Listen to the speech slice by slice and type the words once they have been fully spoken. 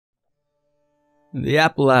The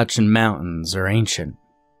Appalachian Mountains are ancient.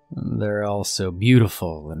 They're also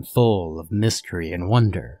beautiful and full of mystery and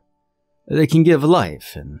wonder. They can give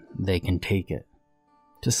life, and they can take it.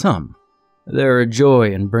 To some, they're a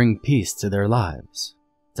joy and bring peace to their lives.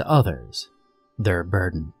 To others, they're a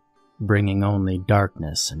burden, bringing only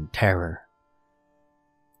darkness and terror.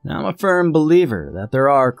 Now, I'm a firm believer that there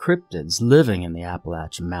are cryptids living in the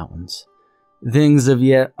Appalachian Mountains, things of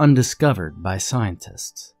yet undiscovered by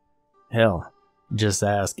scientists. Hell, just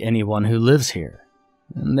ask anyone who lives here,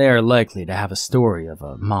 and they are likely to have a story of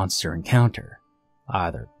a monster encounter,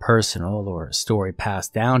 either personal or a story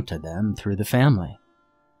passed down to them through the family.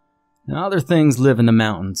 Now, other things live in the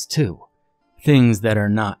mountains too, things that are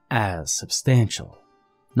not as substantial,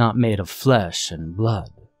 not made of flesh and blood.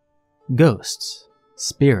 Ghosts,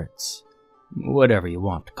 spirits, whatever you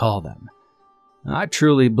want to call them. I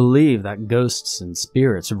truly believe that ghosts and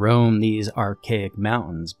spirits roam these archaic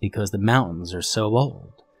mountains because the mountains are so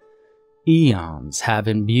old. Eons have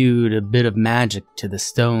imbued a bit of magic to the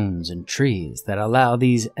stones and trees that allow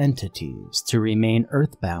these entities to remain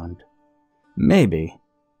earthbound. Maybe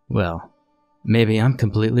I'm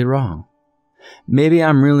completely wrong. Maybe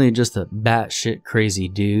I'm really just a batshit crazy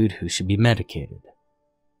dude who should be medicated.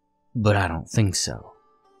 But I don't think so.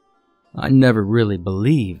 I never really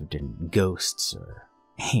believed in ghosts or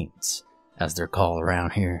haints, as they're called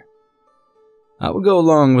around here. I would go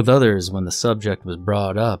along with others when the subject was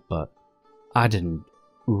brought up, but I didn't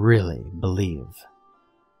really believe.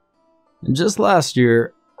 And just last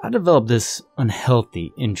year, I developed this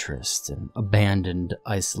unhealthy interest in abandoned,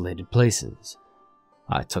 isolated places.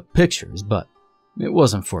 I took pictures, but it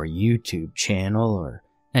wasn't for a YouTube channel or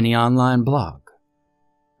any online blog.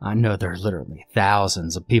 I know there are literally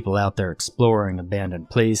thousands of people out there exploring abandoned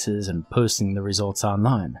places and posting the results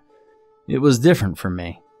online. It was different for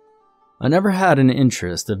me. I never had an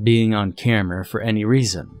interest of being on camera for any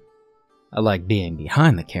reason. I like being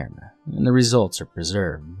behind the camera, and the results are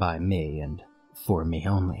preserved by me and for me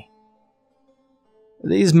only.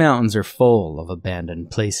 These mountains are full of abandoned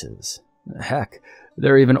places. Heck,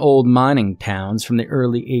 there are even old mining towns from the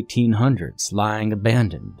early 1800s lying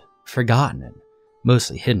abandoned, forgotten, and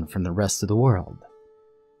mostly hidden from the rest of the world.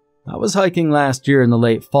 I was hiking last year in the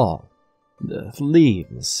late fall. The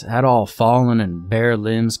leaves had all fallen and bare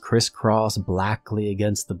limbs crisscrossed blackly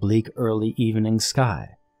against the bleak early evening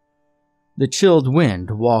sky. The chilled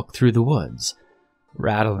wind walked through the woods,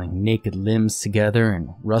 rattling naked limbs together and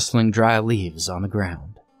rustling dry leaves on the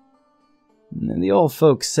ground. And the old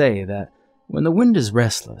folks say that when the wind is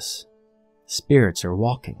restless, spirits are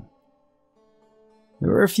walking. There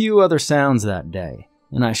were a few other sounds that day,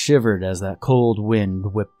 and I shivered as that cold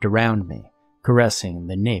wind whipped around me, caressing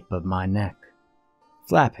the nape of my neck,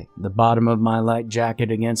 flapping the bottom of my light jacket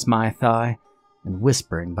against my thigh, and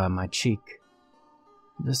whispering by my cheek,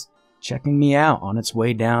 just checking me out on its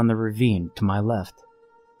way down the ravine to my left.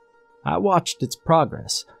 I watched its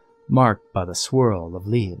progress, marked by the swirl of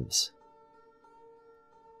leaves.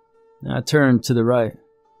 I turned to the right,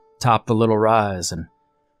 topped the little rise, and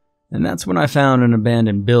that's when I found an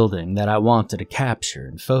abandoned building that I wanted to capture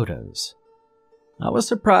in photos. I was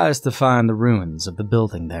surprised to find the ruins of the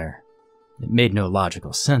building there. It made no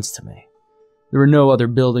logical sense to me. There were no other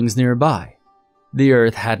buildings nearby. The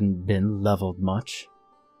earth hadn't been leveled much.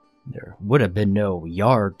 There would have been no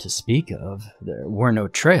yard to speak of. There were no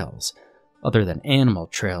trails, other than animal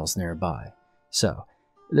trails nearby. So,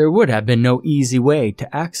 there would have been no easy way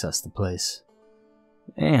to access the place.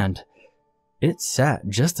 And it sat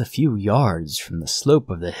just a few yards from the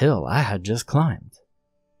slope of the hill I had just climbed.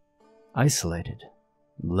 Isolated,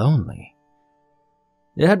 lonely.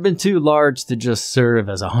 It had been too large to just serve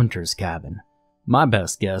as a hunter's cabin. My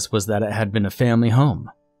best guess was that it had been a family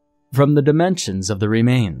home. From the dimensions of the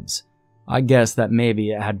remains, I guessed that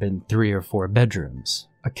maybe it had been 3 or 4 bedrooms,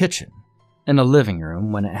 a kitchen, and a living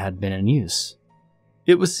room when it had been in use.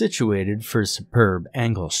 It was situated for superb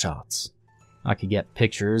angle shots. I could get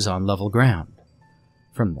pictures on level ground,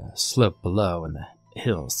 from the slope below and the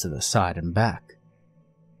hills to the side and back.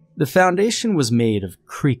 The foundation was made of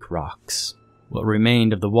creek rocks. What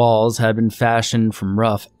remained of the walls had been fashioned from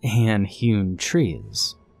rough, hand-hewn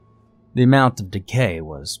trees. The amount of decay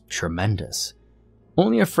was tremendous.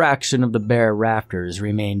 Only a fraction of the bare rafters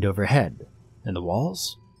remained overhead, and the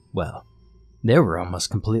walls? Well, they were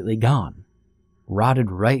almost completely gone.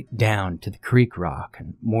 Rotted right down to the creek rock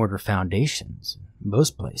and mortar foundations in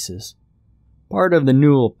most places. Part of the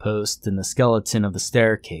newel post and the skeleton of the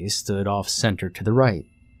staircase stood off-center to the right.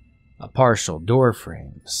 A partial door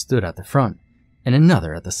frame stood at the front, and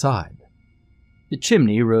another at the side. The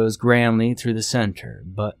chimney rose grandly through the center,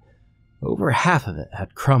 but Over half of it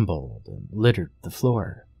had crumbled and littered the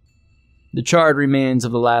floor. The charred remains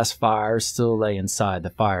of the last fire still lay inside the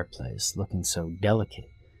fireplace, looking so delicate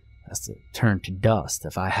as to turn to dust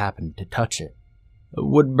if I happened to touch it. A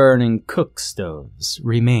wood-burning cook stove's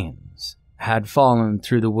remains had fallen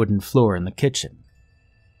through the wooden floor in the kitchen.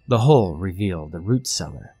 The hole revealed a root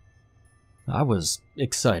cellar. I was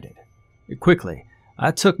excited. Quickly,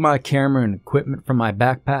 I took my camera and equipment from my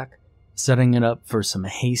backpack, setting it up for some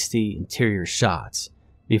hasty interior shots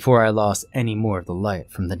before I lost any more of the light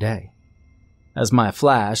from the day. As my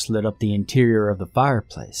flash lit up the interior of the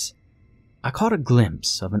fireplace, I caught a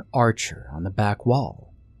glimpse of an archer on the back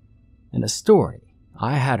wall, and a story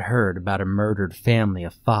I had heard about a murdered family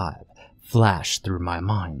of 5 flashed through my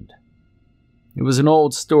mind. It was an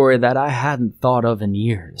old story that I hadn't thought of in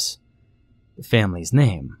years. The family's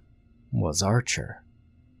name was Archer.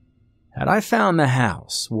 Had I found the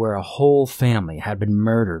house where a whole family had been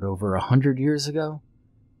murdered over 100 years ago?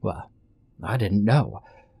 Well, I didn't know,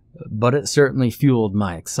 but it certainly fueled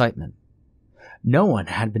my excitement. No one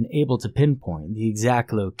had been able to pinpoint the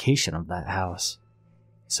exact location of that house,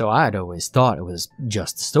 so I'd always thought it was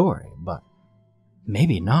just a story, but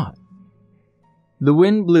maybe not. The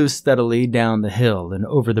wind blew steadily down the hill and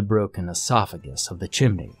over the broken esophagus of the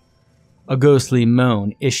chimney. A ghostly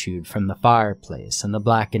moan issued from the fireplace, and the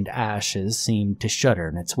blackened ashes seemed to shudder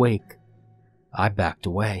in its wake. I backed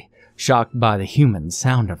away, shocked by the human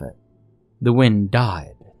sound of it. The wind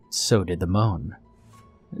died, so did the moan.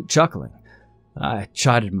 Chuckling, I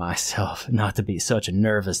chided myself not to be such a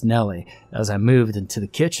nervous Nelly as I moved into the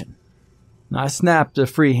kitchen. I snapped a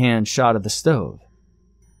freehand shot of the stove,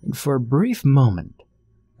 and for a brief moment,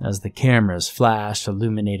 as the camera's flash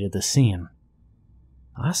illuminated the scene,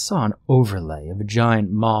 I saw an overlay of a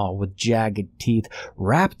giant maw with jagged teeth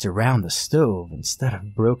wrapped around the stove instead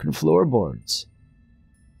of broken floorboards.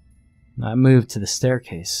 I moved to the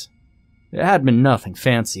staircase. It had been nothing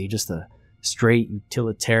fancy, just a straight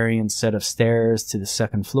utilitarian set of stairs to the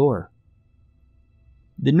second floor.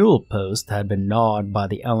 The newel post had been gnawed by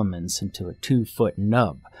the elements into a 2-foot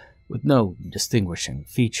nub with no distinguishing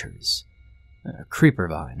features. A creeper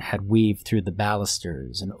vine had weaved through the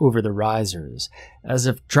balusters and over the risers, as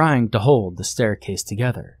if trying to hold the staircase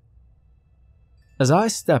together. As I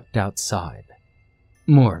stepped outside,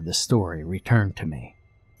 more of the story returned to me.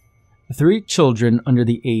 3 children under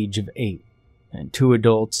the age of 8 and 2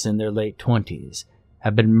 adults in their late 20s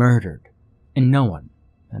had been murdered, and no one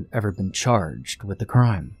had ever been charged with the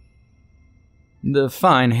crime. The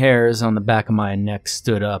fine hairs on the back of my neck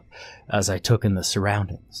stood up as I took in the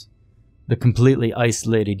surroundings. The completely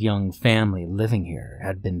isolated young family living here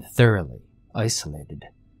had been thoroughly isolated.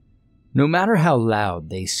 No matter how loud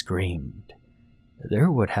they screamed, there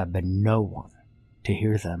would have been no one to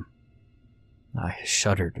hear them. I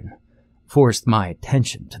shuddered and forced my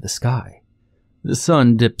attention to the sky. The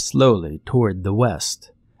sun dipped slowly toward the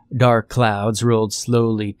west. Dark clouds rolled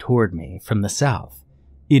slowly toward me from the south,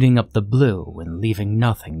 eating up the blue and leaving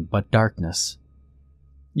nothing but darkness.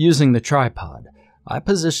 Using the tripod, I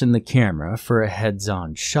positioned the camera for a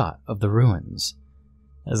heads-on shot of the ruins.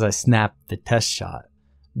 As I snapped the test shot,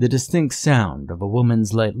 the distinct sound of a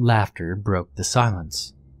woman's light laughter broke the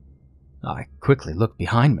silence. I quickly looked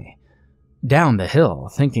behind me, down the hill,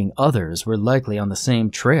 thinking others were likely on the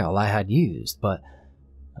same trail I had used, but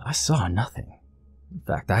I saw nothing. In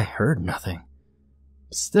fact, I heard nothing.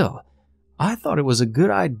 Still, I thought it was a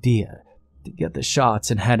good idea to get the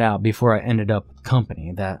shots and head out before I ended up with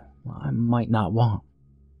company that I might not want.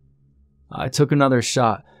 I took another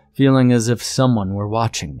shot, feeling as if someone were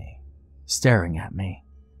watching me, staring at me,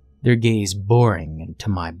 their gaze boring into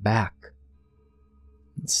my back.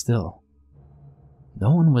 And still,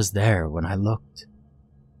 no one was there when I looked.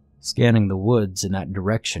 Scanning the woods in that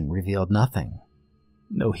direction revealed nothing.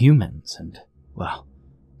 No humans, and, well,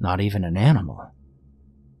 not even an animal.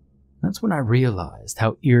 That's when I realized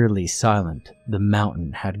how eerily silent the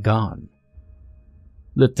mountain had gone.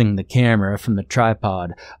 Lifting the camera from the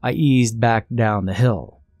tripod, I eased back down the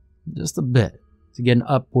hill, just a bit, to get an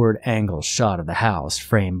upward angle shot of the house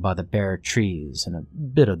framed by the bare trees and a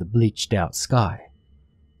bit of the bleached-out sky.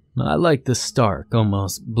 I liked the stark,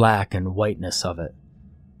 almost black and whiteness of it,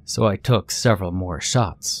 so I took several more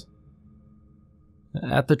shots.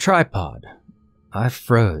 At the tripod, I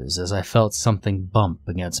froze as I felt something bump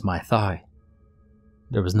against my thigh.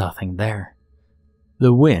 There was nothing there.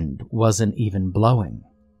 The wind wasn't even blowing.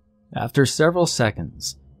 After several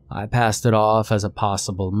seconds, I passed it off as a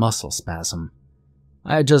possible muscle spasm.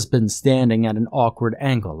 I had just been standing at an awkward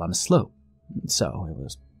angle on a slope, so it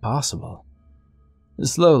was possible.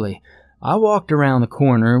 Slowly, I walked around the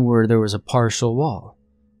corner where there was a partial wall.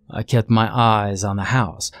 I kept my eyes on the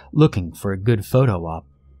house, looking for a good photo op.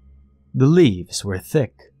 The leaves were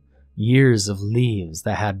thick, years of leaves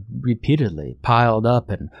that had repeatedly piled up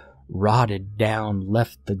and rotted down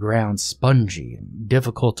left the ground spongy and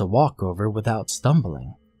difficult to walk over without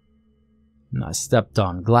stumbling. I stepped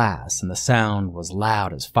on glass, and the sound was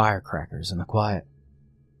loud as firecrackers in the quiet.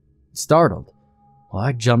 Startled,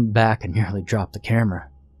 I jumped back and nearly dropped the camera.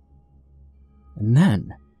 And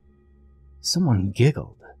then, someone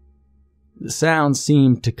giggled. The sound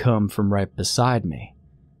seemed to come from right beside me.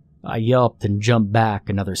 I yelped and jumped back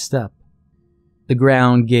another step. The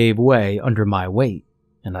ground gave way under my weight,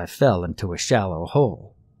 and I fell into a shallow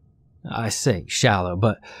hole. I say shallow,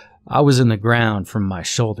 but I was in the ground from my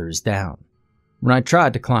shoulders down. When I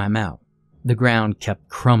tried to climb out, the ground kept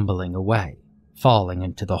crumbling away, falling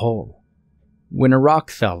into the hole. When a rock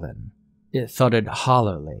fell in, it thudded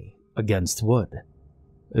hollowly against wood.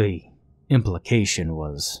 The implication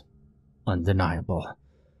was undeniable.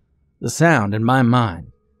 The sound in my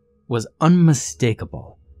mind was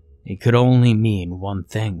unmistakable. It could only mean one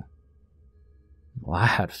thing. I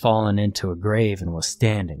had fallen into a grave and was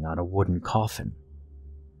standing on a wooden coffin.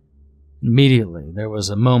 Immediately, there was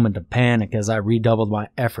a moment of panic as I redoubled my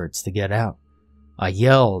efforts to get out. I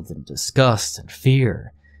yelled in disgust and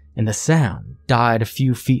fear, and the sound died a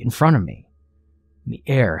few feet in front of me. The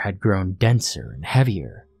air had grown denser and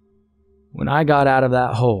heavier. When I got out of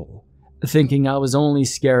that hole, thinking I was only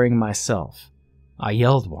scaring myself, I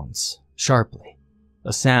yelled once, sharply,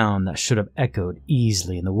 a sound that should have echoed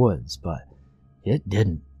easily in the woods, but it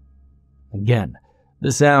didn't. Again,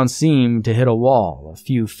 the sound seemed to hit a wall a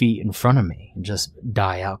few feet in front of me and just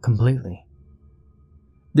die out completely.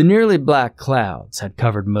 The nearly black clouds had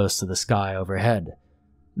covered most of the sky overhead.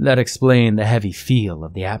 That explained the heavy feel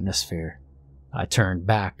of the atmosphere. I turned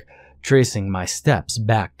back, tracing my steps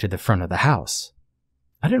back to the front of the house.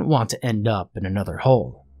 I didn't want to end up in another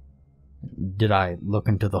hole. Did I look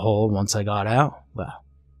into the hole once I got out? Well,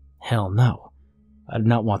 hell no. I did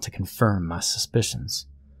not want to confirm my suspicions.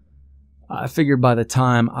 I figured by the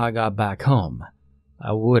time I got back home,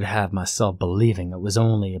 I would have myself believing it was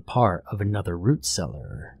only a part of another root cellar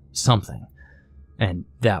or something, and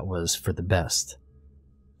that was for the best.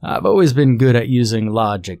 I've always been good at using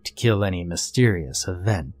logic to kill any mysterious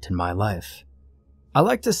event in my life. I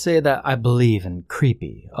like to say that I believe in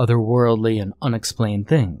creepy, otherworldly, and unexplained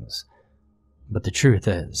things, but the truth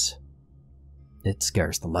is, it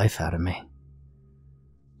scares the life out of me.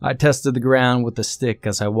 I tested the ground with the stick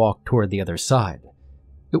as I walked toward the other side.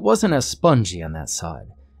 It wasn't as spongy on that side,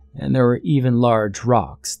 and there were even large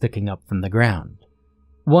rocks sticking up from the ground.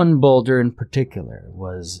 One boulder in particular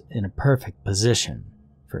was in a perfect position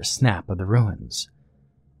for a snap of the ruins.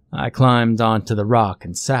 I climbed onto the rock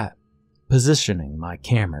and sat, positioning my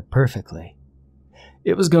camera perfectly.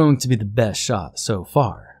 It was going to be the best shot so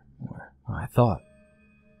far, or I thought.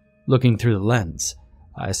 Looking through the lens,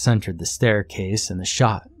 I centered the staircase and the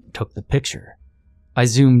shot and took the picture. I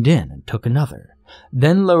zoomed in and took another,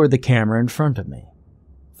 then lowered the camera in front of me,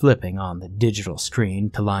 flipping on the digital screen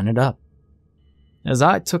to line it up. As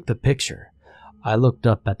I took the picture, I looked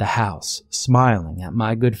up at the house, smiling at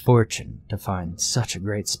my good fortune to find such a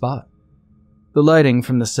great spot. The lighting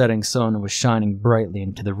from the setting sun was shining brightly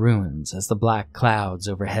into the ruins as the black clouds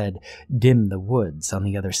overhead dimmed the woods on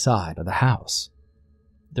the other side of the house.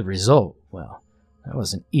 The result, well, that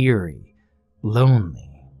was an eerie,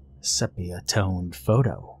 lonely, sepia-toned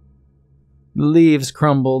photo. The leaves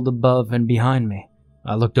crumbled above and behind me.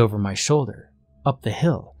 I looked over my shoulder, up the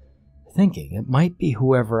hill, thinking it might be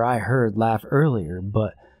whoever I heard laugh earlier,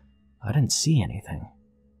 but I didn't see anything.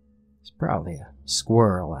 It's probably a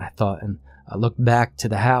squirrel, I thought, and I looked back to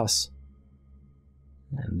the house.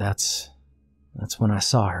 And that's when I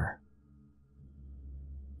saw her.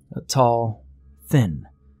 A tall, thin,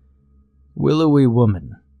 willowy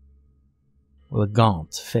woman with a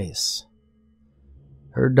gaunt face.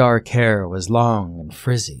 Her dark hair was long and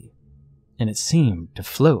frizzy, and it seemed to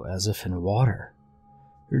float as if in water.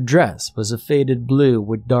 Her dress was a faded blue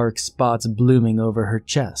with dark spots blooming over her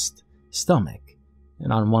chest, stomach,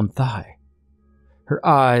 and on one thigh. Her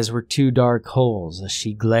eyes were two dark holes as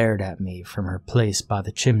she glared at me from her place by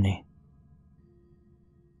the chimney.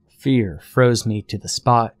 Fear froze me to the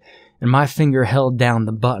spot, and my finger held down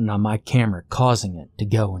the button on my camera, causing it to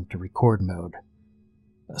go into record mode.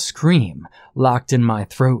 A scream locked in my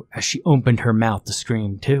throat as she opened her mouth to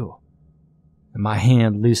scream too. And my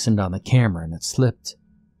hand loosened on the camera and it slipped.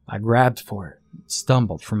 I grabbed for it and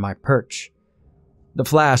stumbled from my perch. The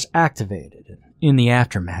flash activated, and in the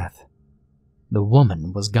aftermath, the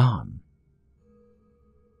woman was gone.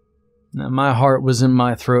 My heart was in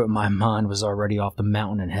my throat and my mind was already off the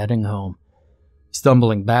mountain and heading home.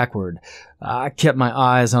 Stumbling backward, I kept my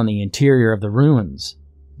eyes on the interior of the ruins.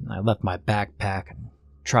 I left my backpack and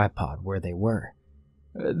tripod where they were.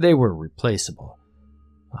 They were replaceable.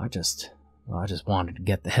 I just wanted to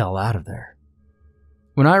get the hell out of there.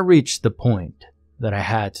 When I reached the point that I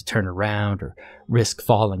had to turn around or risk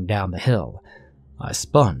falling down the hill, I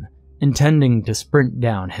spun, intending to sprint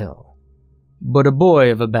downhill. But a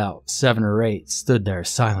boy of about 7 or 8 stood there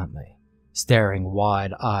silently, staring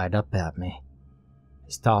wide-eyed up at me.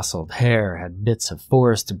 His tousled hair had bits of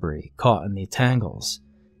forest debris caught in the tangles.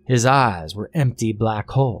 His eyes were empty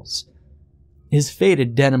black holes. His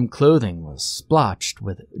faded denim clothing was splotched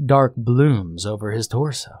with dark blooms over his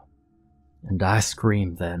torso. And I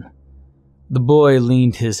screamed then. The boy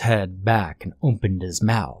leaned his head back and opened his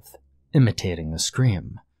mouth, imitating a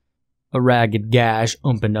scream. A ragged gash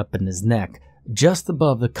opened up in his neck, just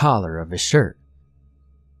above the collar of his shirt.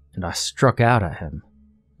 And I struck out at him.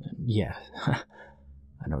 Yeah,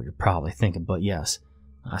 I know what you're probably thinking, but yes,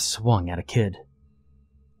 I swung at a kid.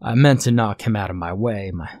 I meant to knock him out of my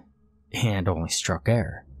way. My hand only struck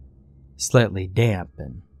air. Slightly damp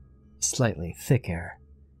and slightly thick air.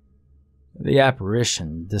 The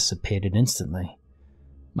apparition dissipated instantly.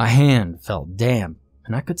 My hand felt damp,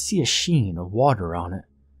 and I could see a sheen of water on it.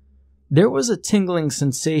 There was a tingling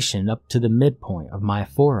sensation up to the midpoint of my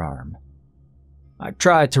forearm. I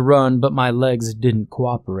tried to run, but my legs didn't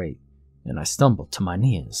cooperate, and I stumbled to my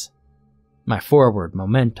knees. My forward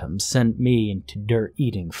momentum sent me into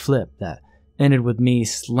dirt-eating flip that ended with me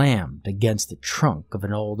slammed against the trunk of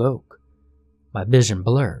an old oak. My vision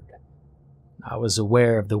blurred. I was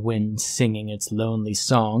aware of the wind singing its lonely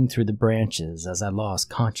song through the branches as I lost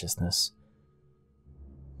consciousness.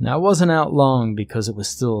 I wasn't out long because it was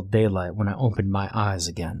still daylight when I opened my eyes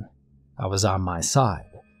again. I was on my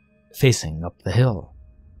side, facing up the hill.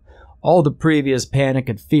 All the previous panic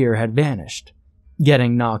and fear had vanished.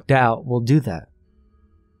 Getting knocked out will do that.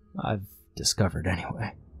 I've discovered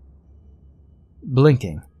anyway.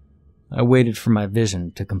 Blinking, I waited for my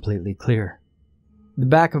vision to completely clear. The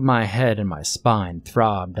back of my head and my spine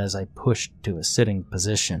throbbed as I pushed to a sitting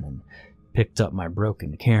position and picked up my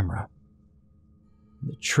broken camera.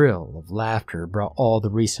 The trill of laughter brought all the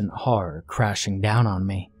recent horror crashing down on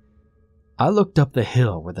me. I looked up the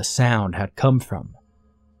hill where the sound had come from,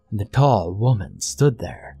 and the tall woman stood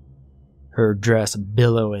there, her dress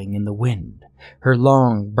billowing in the wind, her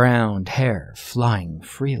long brown hair flying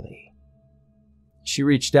freely. She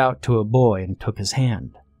reached out to a boy and took his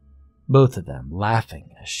hand, both of them laughing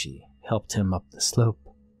as she helped him up the slope.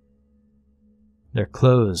 Their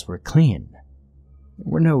clothes were clean.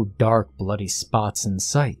 There were no dark, bloody spots in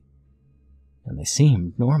sight, and they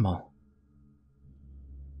seemed normal.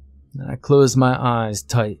 I closed my eyes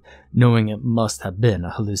tight, knowing it must have been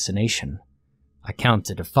a hallucination. I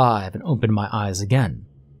counted to 5 and opened my eyes again.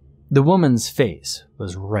 The woman's face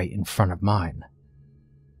was right in front of mine.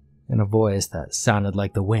 In a voice that sounded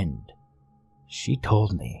like the wind, she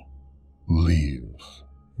told me, "Leave."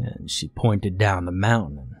 And she pointed down the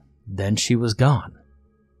mountain, and then she was gone.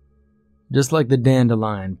 Just like the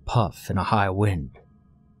dandelion puff in a high wind,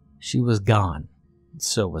 she was gone, and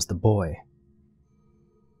so was the boy.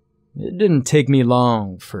 It didn't take me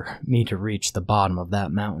long for me to reach the bottom of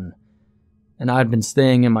that mountain, and I'd been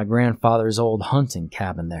staying in my grandfather's old hunting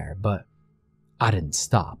cabin there, but I didn't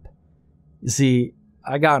stop. You see,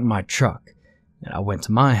 I got in my truck, and I went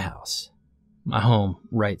to my house, my home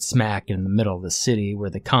right smack in the middle of the city where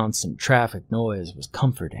the constant traffic noise was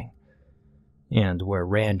comforting, and where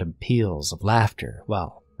random peals of laughter,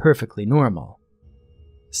 while perfectly normal,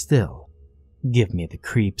 still give me the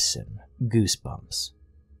creeps and goosebumps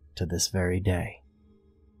to this very day.